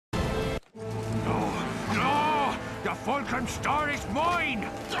The Fulcrum Star is mine!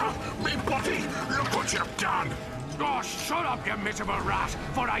 Me body, look what you've done! Oh, shut up, you miserable rat,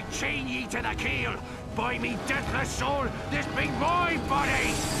 for I chain ye to the keel! By me deathless soul, this be my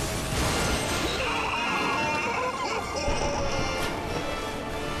body!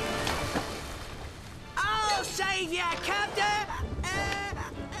 I'll save ya, Captain!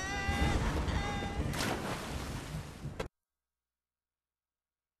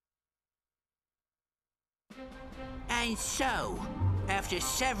 And so, after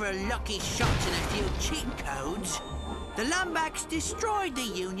several lucky shots and a few cheat codes, the Lumbacks destroyed the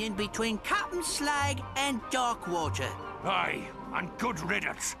union between Captain Slag and Darkwater. Aye, and good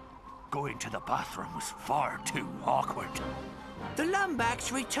riddance. Going to the bathroom was far too awkward. The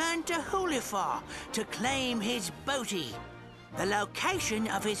Lumbacks returned to Hulifar to claim his boaty, the location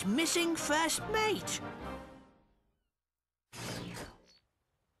of his missing first mate.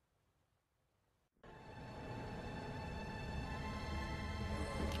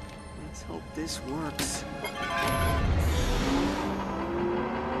 Let's hope this works.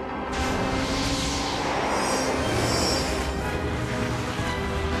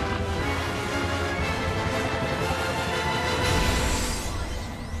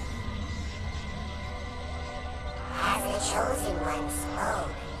 As the chosen one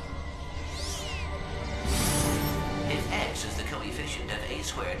spoke. If x is the coefficient of a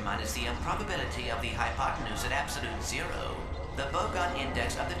squared minus the improbability of the hypotenuse at absolute zero, the bogon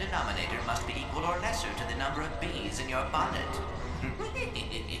index of the denominator must be equal or lesser to the number of bees in your bonnet.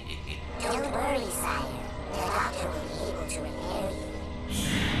 Don't worry, sire. The doctor will be able to repair you. He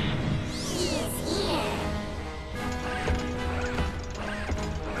is here.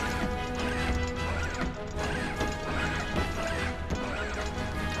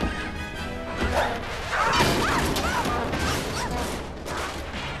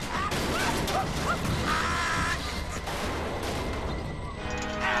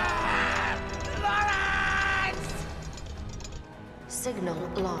 Signal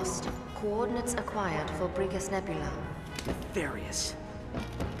lost. Coordinates acquired for Brigus Nebula. Nefarious.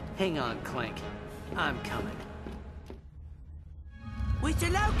 Hang on, Clank. I'm coming. With the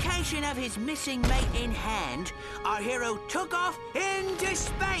location of his missing mate in hand, our hero took off into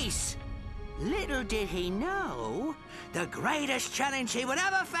space. Little did he know, the greatest challenge he would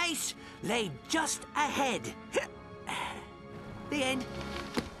ever face lay just ahead. The end.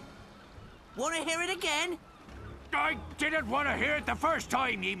 Want to hear it again? I didn't want to hear it the first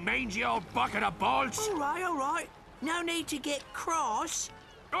time, ye mangy old bucket of balls! All right. No need to get cross.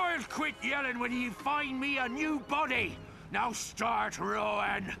 I'll quit yelling when you find me a new body! Now start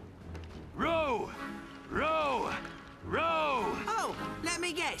rowing! Row! Row! Row! Oh, let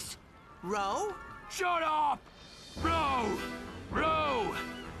me guess. Row? Shut up! Row! Row!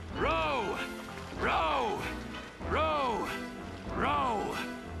 Row! Row! Row! Row!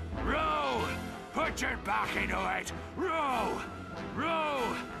 Row! Put your back into it! Row!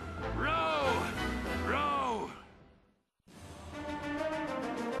 Row! Row! Row!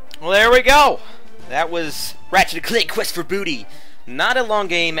 Well, there we go! That was Ratchet and Clank Quest for Booty. Not a long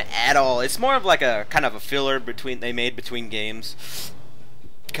game at all. It's more of like a kind of a filler they made between games.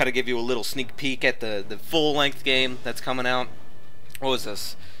 Kind of give you a little sneak peek at the full-length game that's coming out. What was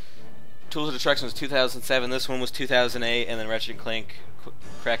this? Tools of Destruction was 2007, this one was 2008, and then Ratchet and Clank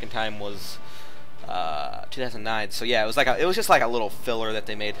Crack in Time was 2009. So yeah, it was just like a little filler that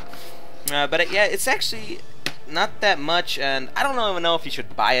they made. But yeah, it's actually not that much, and I don't even know if you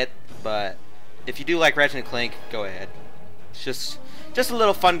should buy it, but if you do like Ratchet and Clank, go ahead. It's just a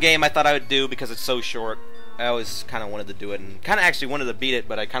little fun game I thought I would do because it's so short. I always kind of wanted to do it, and kind of actually wanted to beat it,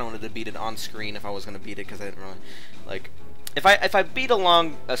 but I kind of wanted to beat it on screen if I was going to beat it, because I didn't really, like, if I beat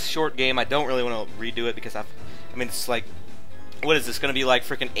along a short game, I don't really want to redo it, because I mean, it's like, what is this, going to be like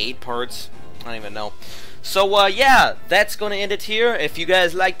freaking 8 parts? I don't even know. So, yeah, that's going to end it here. If you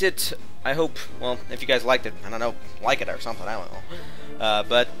guys liked it, I hope, well, if you guys liked it, I don't know, like it or something, I don't know.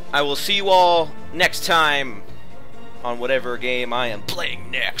 But I will see you all next time on whatever game I am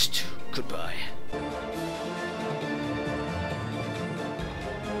playing next. Goodbye.